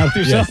having right now with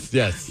yourself?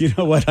 Yes. You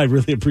know what? I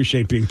really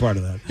appreciate being part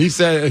of that. He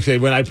said, okay,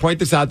 when I point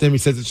this out to him, he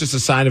says it's just a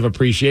sign of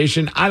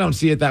appreciation. I don't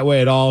see it that way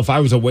at all. If I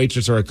was a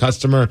waitress or a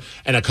customer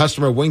and a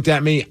customer winked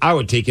at me, I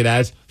would take it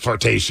as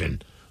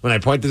flirtation. When I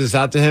pointed this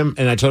out to him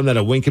and I told him that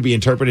a wink could be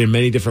interpreted in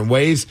many different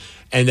ways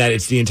and that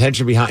it's the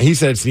intention behind, he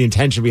said it's the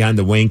intention behind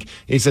the wink.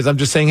 He says, I'm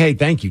just saying, hey,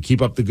 thank you. Keep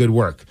up the good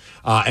work.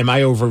 Am I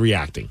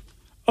overreacting?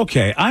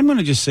 Okay, I'm going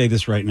to just say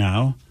this right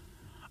now.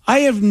 I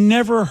have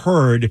never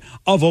heard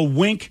of a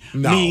wink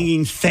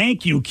meaning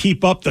thank you,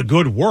 keep up the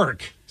good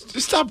work.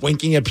 Just stop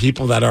winking at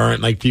people that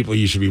aren't like people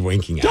you should be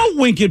winking at. Don't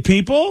wink at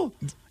people.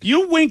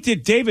 You winked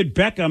at David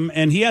Beckham,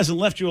 and he hasn't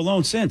left you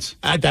alone since.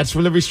 That's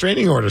when the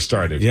restraining order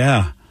started.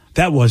 Yeah.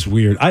 That was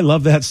weird. I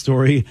love that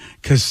story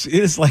because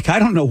it's like, I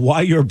don't know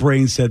why your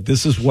brain said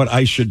this is what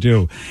I should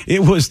do. It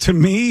was, to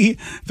me,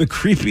 the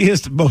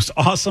creepiest, most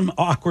awesome,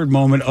 awkward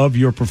moment of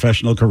your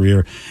professional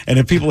career. And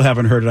if people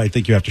haven't heard it, I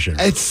think you have to share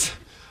it.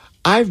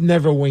 I've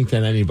never winked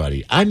at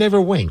anybody. I never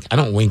wink. I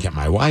don't wink at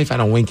my wife. I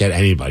don't wink at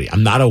anybody.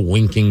 I'm not a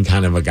winking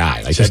kind of a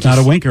guy. Like, just not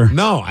a winker.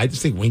 No, I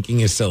just think winking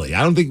is silly.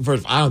 I don't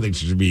think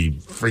she should be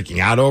freaking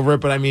out over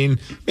it, but I mean,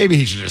 maybe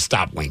he should just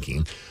stop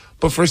winking.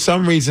 But for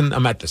some reason,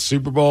 I'm at the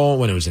Super Bowl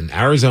when it was in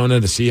Arizona.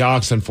 The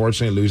Seahawks,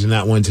 unfortunately, losing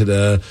that one to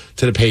the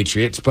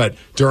Patriots. But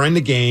during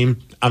the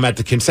game, I'm at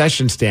the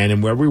concession stand,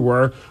 and where we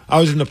were, I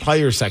was in the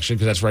players section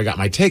because that's where I got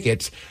my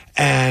tickets.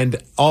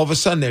 And all of a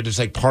sudden, they're just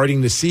like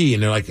parting the sea,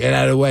 and they're like, "Get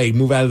out of the way,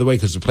 move out of the way,"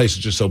 because the place is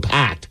just so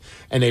packed.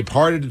 And they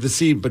parted the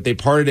sea, but they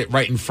parted it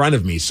right in front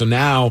of me. So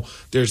now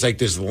there's like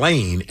this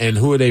lane, and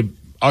who are they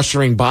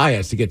ushering by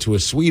us to get to a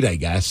suite? I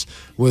guess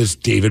was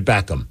David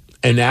Beckham.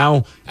 And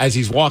now, as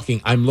he's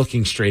walking, I'm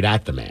looking straight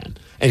at the man.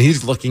 And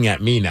he's looking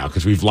at me now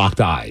because we've locked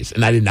eyes.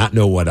 And I did not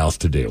know what else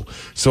to do.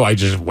 So I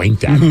just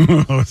winked at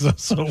him.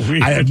 so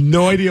weird. I have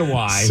no idea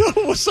why.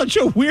 Such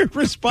a weird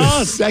response.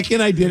 The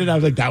second I did it, I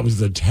was like, that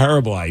was a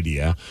terrible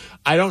idea.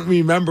 I don't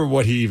remember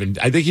what he even...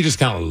 I think he just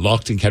kind of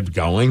looked and kept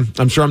going.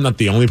 I'm sure I'm not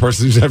the only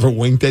person who's ever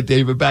winked at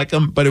David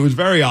Beckham. But it was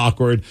very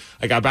awkward.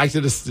 I got back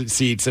to the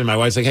seats, and my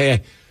wife's like,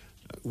 hey...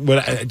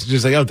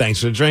 just like, oh, thanks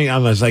for the drink. I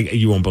was like,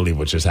 you won't believe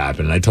what just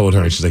happened. And I told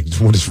her, and she's like,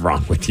 what is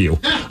wrong with you?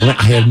 I'm like,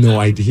 I have no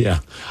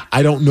idea.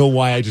 I don't know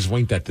why I just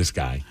winked at this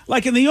guy.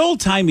 Like in the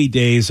old-timey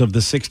days of the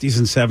 60s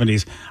and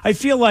 70s, I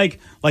feel like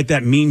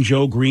that Mean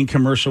Joe Green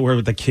commercial where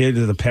with the kid,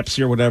 the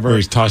Pepsi or whatever. Where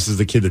he tosses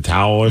the kid the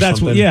towel or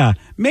something. Yeah.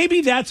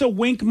 Maybe that's a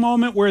wink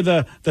moment where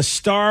the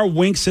star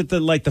winks at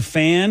the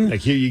fan.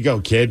 Like, here you go,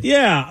 kid.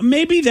 Yeah.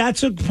 Maybe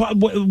that's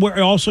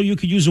where also you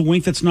could use a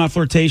wink that's not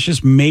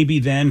flirtatious. Maybe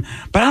then.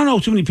 But I don't know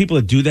too many people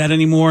that do that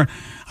anymore.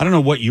 I don't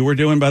know what you were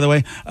doing, by the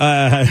way.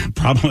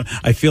 Probably.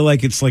 I feel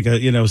like it's like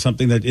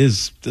something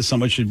that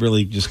someone should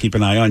really just keep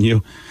an eye on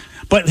you.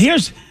 But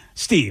here's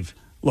Steve.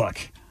 Look,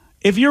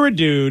 if you're a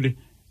dude,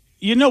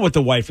 you know what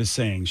the wife is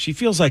saying. She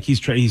feels like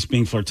he's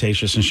being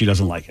flirtatious and she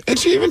doesn't like it. And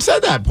she even said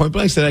that. Point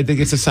blank said, I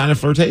think it's a sign of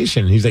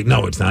flirtation. He's like,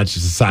 no, it's not. It's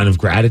just a sign of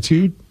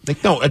gratitude.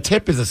 Like, no, a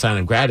tip is a sign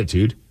of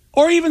gratitude.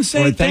 Or even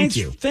say thank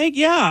you.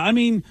 I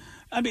mean,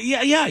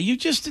 yeah. You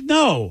just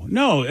no.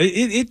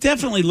 It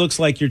definitely looks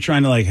like you're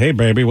trying to like, hey,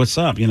 baby, what's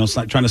up?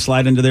 Trying to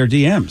slide into their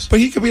DMs. But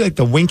he could be like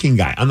the winking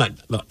guy. I'm not.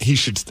 He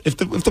should. If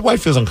the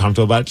wife feels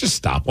uncomfortable about it, just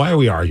stop. Why are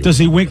we arguing? Does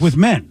he wink with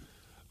men?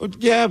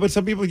 Yeah, but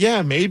some people,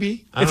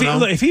 maybe. I don't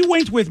know. If he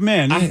winked with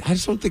men, I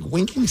just don't think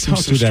winking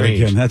seems so do that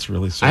strange. again. That's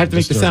really. I have to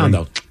make the sound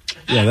though.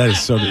 Yeah, that is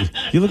so.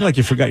 You look like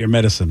you forgot your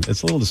medicine.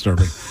 It's a little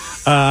disturbing.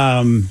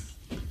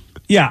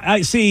 Yeah,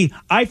 I see.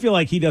 I feel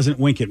like he doesn't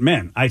wink at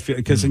men. I feel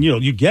because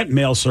you get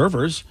male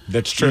servers.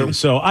 That's true.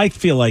 So I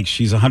feel like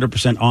she's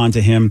 100% on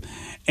to him,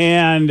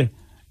 and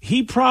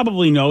he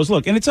probably knows.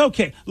 Look, and it's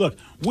okay. Look,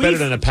 better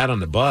than a pat on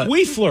the butt.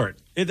 We flirt.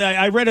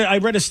 I read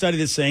a study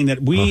that's saying that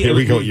we. Oh, here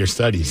we go with your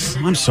studies.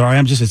 I'm sorry.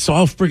 It's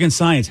all friggin'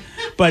 science.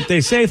 But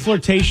they say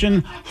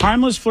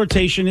harmless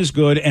flirtation is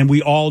good, and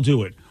we all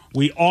do it.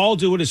 We all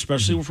do it,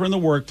 especially if we're in the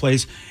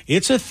workplace.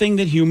 It's a thing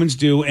that humans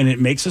do, and it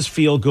makes us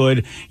feel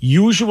good.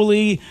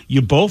 Usually,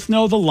 you both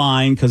know the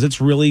line because it's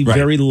really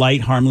very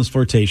light, harmless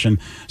flirtation.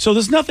 So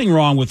there's nothing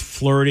wrong with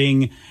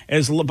flirting.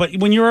 But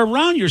when you're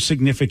around your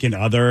significant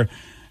other,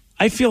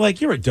 I feel like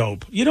you're a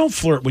dope. You don't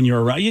flirt when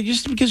you're around,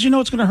 just because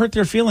it's going to hurt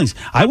their feelings.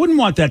 I wouldn't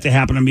want that to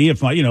happen to me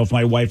if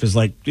my wife is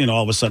like,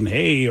 all of a sudden,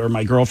 hey, or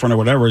my girlfriend or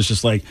whatever is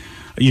just like,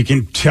 you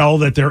can tell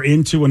that they're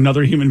into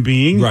another human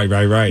being. Right.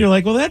 You're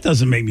like, well, that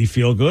doesn't make me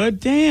feel good.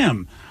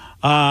 Damn.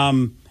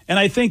 And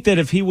I think that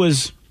if he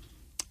was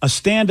a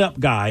stand-up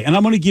guy, and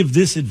I'm going to give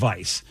this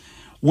advice,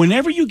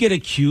 whenever you get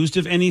accused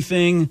of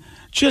anything,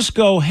 just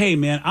go, hey,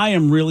 man, I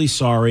am really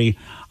sorry.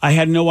 I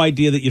had no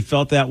idea that you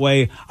felt that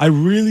way. I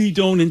really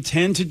don't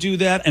intend to do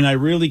that, and I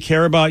really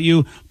care about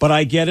you, but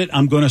I get it.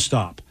 I'm going to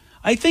stop.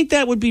 I think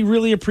that would be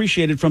really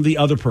appreciated from the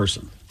other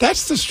person.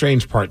 That's the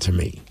strange part to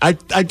me. I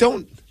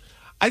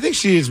think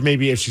she is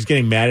maybe, if she's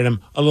getting mad at him,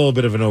 a little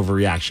bit of an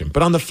overreaction.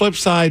 But on the flip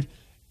side,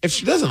 if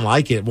she doesn't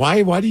like it,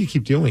 why do you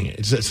keep doing it?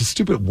 It's a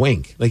stupid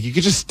wink. Like, you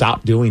could just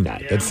stop doing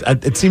that. Yeah.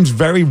 It seems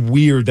very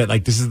weird that,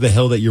 like, this is the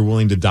hill that you're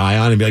willing to die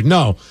on and be like,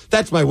 no,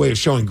 that's my way of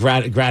showing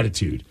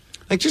gratitude.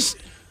 Like, just,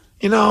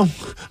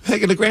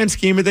 like in the grand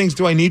scheme of things,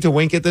 do I need to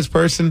wink at this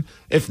person?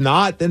 If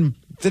not, then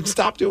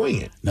stop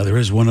doing it. Now, there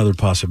is one other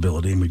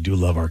possibility, and we do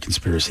love our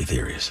conspiracy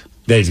theories.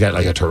 Yeah, he's got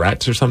like a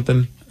Tourette's or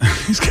something.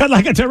 He's got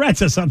like a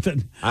Tourette's or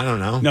something. I don't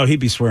know. No,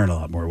 he'd be swearing a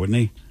lot more, wouldn't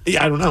he?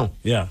 Yeah, I don't know.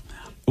 Yeah.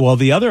 Well,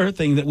 the other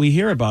thing that we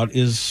hear about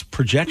is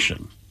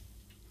projection.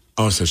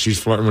 Oh, so she's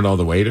flirting with all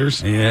the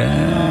waiters?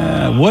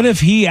 Yeah. What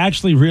if he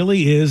actually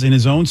really is, in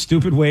his own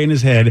stupid way in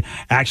his head,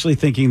 actually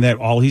thinking that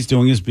all he's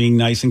doing is being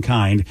nice and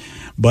kind,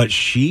 but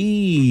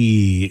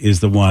she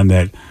is the one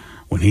that,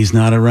 when he's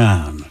not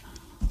around,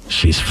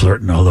 she's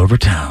flirting all over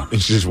town.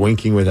 And she's just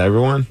winking with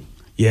everyone?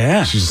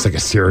 Yeah. She's just like a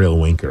serial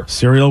winker.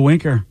 Serial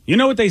winker. You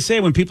know what they say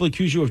when people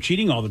accuse you of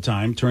cheating all the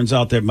time, turns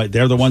out that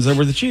they're the ones that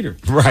were the cheater.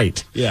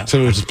 Right. Yeah.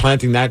 So we're just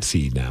planting that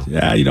seed now.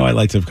 Yeah, I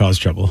like to cause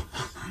trouble.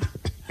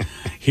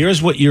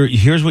 Here's what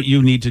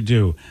you need to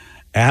do.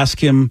 Ask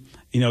him,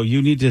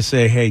 you need to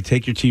say, hey,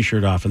 take your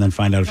T-shirt off and then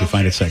find out if you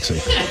find it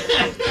sexy.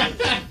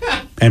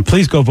 And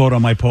please go vote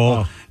on my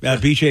poll.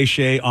 BJ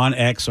Shea on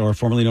X, or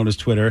formerly known as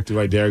Twitter.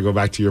 Do I dare go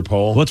back to your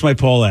poll? What's my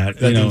poll at?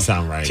 That didn't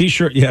sound right.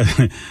 T-shirt, yeah.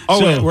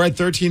 Oh, wait, we're at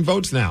 13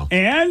 votes now.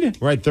 And?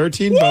 We're at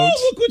 13 Whoa,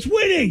 votes. look what's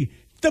winning.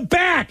 The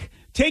back.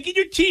 Taking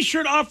your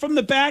T-shirt off from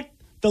the back.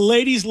 The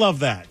ladies love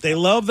that. They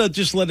love the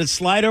just let it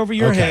slide over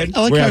your head.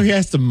 I like how he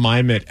has to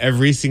mime it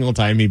every single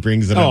time he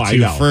brings it up. I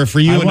know. For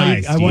you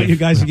I want you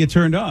guys to get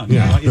turned on.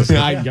 Yeah.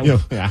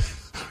 Yeah.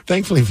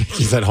 Thankfully,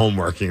 Vicky's at home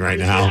working right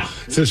now,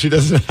 so she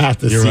doesn't have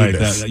to You're see right.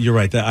 this. You're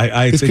right.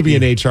 This could be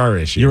an HR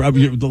issue.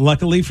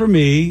 Luckily for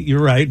me,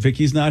 you're right.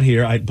 Vicky's not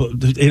here.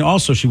 And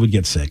also, she would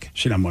get sick.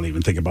 She doesn't want to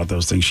even think about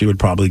those things. She would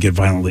probably get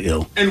violently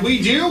ill. And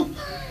we do?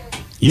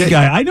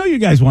 I know you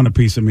guys want a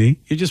piece of me.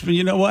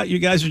 You know what? You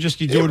guys are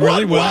you do it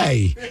really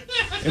well.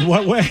 In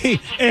what way?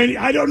 And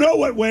I don't know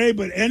what way,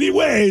 but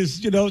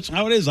anyways, it's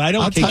how it is.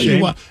 I'll tell you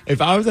what.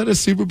 If I was at a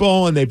Super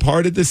Bowl and they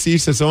parted the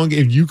seats to someone,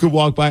 if you could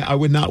walk by, I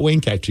would not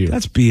wink at you.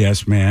 That's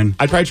BS, man.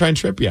 I'd probably try and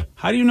trip you.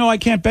 How do you know I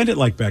can't bend it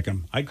like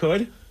Beckham? I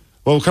could.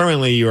 Well,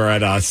 currently you are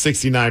at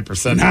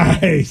 69%.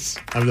 Nice.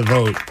 Of the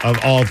vote, of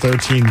all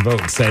 13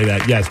 votes, say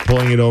that, yes,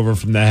 pulling it over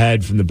from the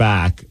head from the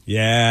back.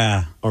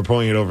 Yeah. Or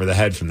pulling it over the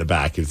head from the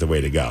back is the way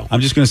to go.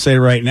 I'm just going to say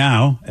right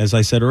now, as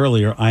I said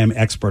earlier, I am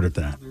expert at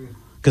that.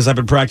 Because I've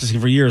been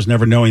practicing for years,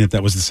 never knowing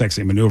that was the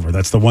sexy maneuver.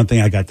 That's the one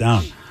thing I got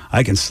down.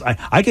 I can,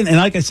 and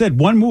like I said,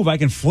 one move, I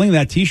can fling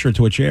that T-shirt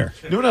to a chair.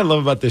 You know what I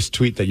love about this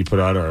tweet that you put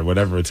out, or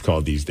whatever it's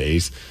called these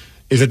days?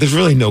 Is that there's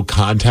really no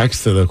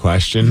context to the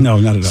question. No,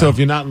 not at all. So if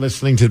you're not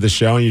listening to the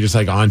show and you're just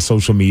like on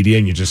social media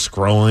and you're just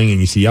scrolling and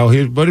you see,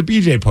 here, what did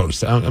BJ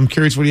post? I'm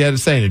curious what he had to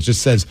say. And it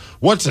just says,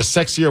 what's a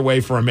sexier way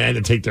for a man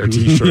to take their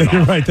T-shirt off?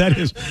 You're right.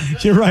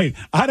 You're right.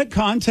 Out of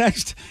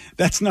context,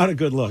 that's not a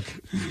good look.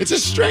 It's a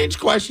strange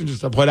question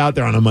just to put out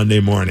there on a Monday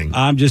morning.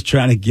 I'm just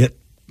trying to get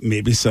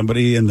maybe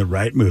somebody in the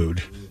right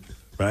mood.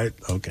 Right?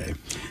 Okay.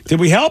 Did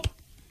we help?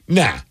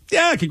 Nah.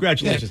 Yeah,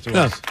 congratulations to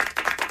us.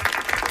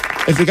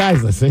 If the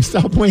guy's listening,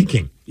 stop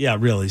winking. Yeah,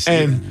 really.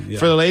 And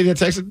for the lady that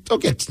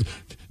texted,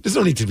 there's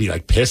no need to be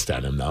like pissed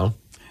at him, though.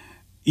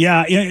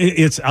 Yeah,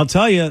 I'll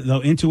tell you,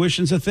 though,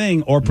 intuition's a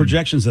thing or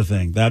projection's a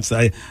thing.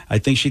 I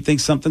think she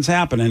thinks something's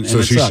happening, and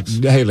it sucks.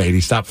 Hey, lady,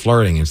 stop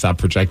flirting and stop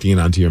projecting it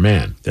onto your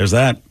man. There's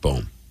that.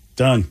 Boom.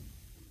 Done.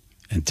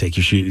 And take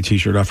your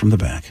T-shirt off from the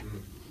back.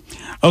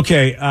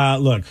 Okay,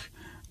 look,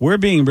 we're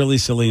being really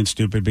silly and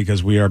stupid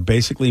because we are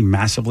basically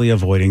massively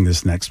avoiding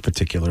this next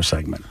particular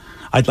segment.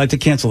 I'd like to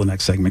cancel the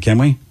next segment, can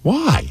we?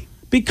 Why?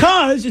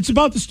 Because it's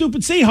about the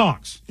stupid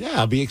Seahawks. Yeah,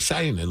 it'll be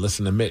exciting to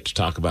listen to Mitch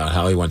talk about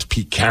how he wants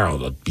Pete Carroll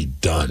to be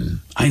done.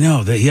 I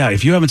know.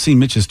 If you haven't seen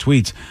Mitch's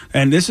tweets,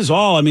 and this is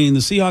all, the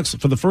Seahawks,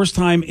 for the first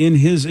time in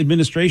his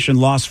administration,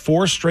 lost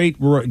 4 straight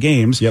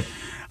games. Yep.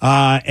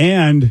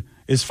 And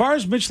as far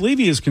as Mitch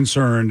Levy is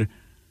concerned,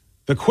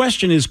 the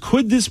question is,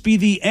 could this be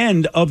the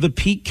end of the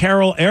Pete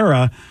Carroll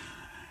era?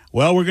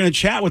 Well, we're going to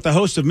chat with the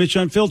host of Mitch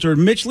Unfiltered,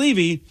 Mitch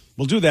Levy.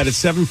 We'll do that at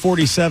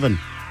 7:47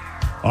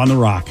 on The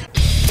Rock.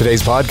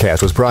 Today's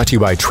podcast was brought to you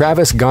by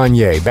Travis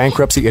Gagne,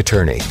 bankruptcy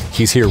attorney.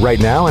 He's here right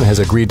now and has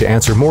agreed to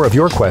answer more of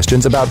your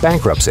questions about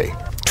bankruptcy.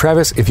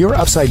 Travis, if you're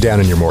upside down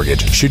in your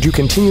mortgage, should you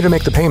continue to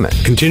make the payment?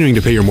 Continuing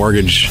to pay your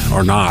mortgage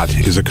or not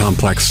is a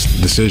complex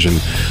decision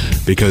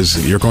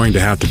because you're going to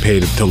have to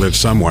pay to live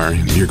somewhere.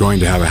 You're going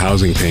to have a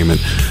housing payment.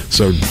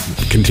 So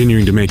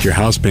continuing to make your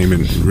house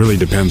payment really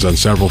depends on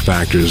several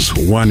factors.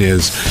 One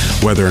is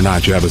whether or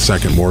not you have a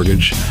second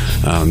mortgage.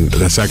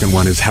 The second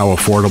one is how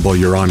affordable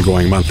your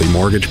ongoing monthly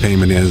mortgage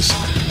payment is.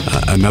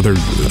 Another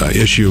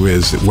issue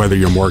is whether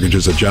your mortgage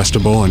is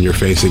adjustable and you're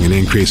facing an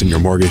increase in your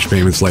mortgage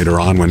payments later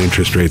on when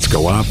interest rates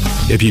go up.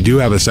 If you do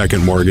have a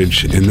second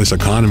mortgage in this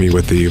economy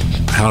with the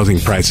housing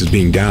prices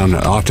being down,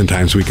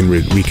 oftentimes we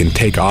can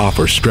take off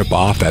or strip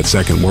off that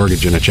second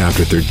mortgage in a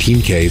Chapter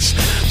 13 case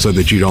so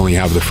that you'd only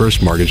have the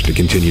first mortgage to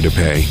continue to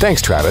pay.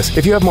 Thanks, Travis.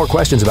 If you have more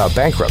questions about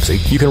bankruptcy,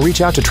 you can reach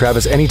out to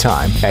Travis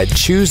anytime at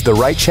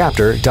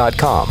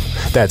ChooseTheRightChapter.com.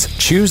 That's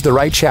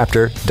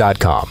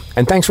ChooseTheRightChapter.com.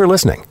 And thanks for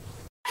listening.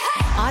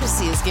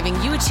 Odyssey is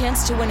giving you a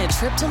chance to win a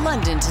trip to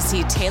London to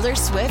see Taylor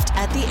Swift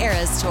at the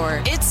Eras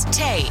Tour. It's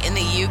Tay in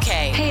the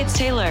UK. Hey, it's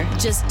Taylor.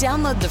 Just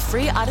download the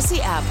free Odyssey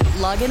app,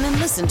 log in and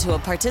listen to a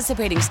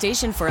participating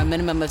station for a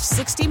minimum of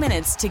 60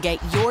 minutes to get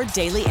your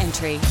daily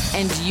entry.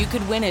 And you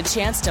could win a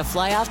chance to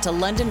fly off to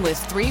London with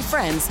 3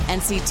 friends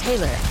and see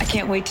Taylor. I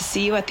can't wait to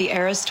see you at the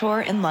Eras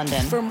Tour in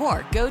London. For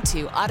more, go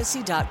to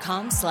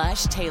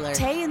odyssey.com/Taylor.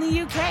 Tay in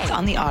the UK. It's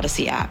on the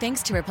Odyssey app.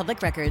 Thanks to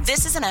Republic Records.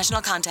 This is a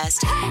national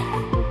contest.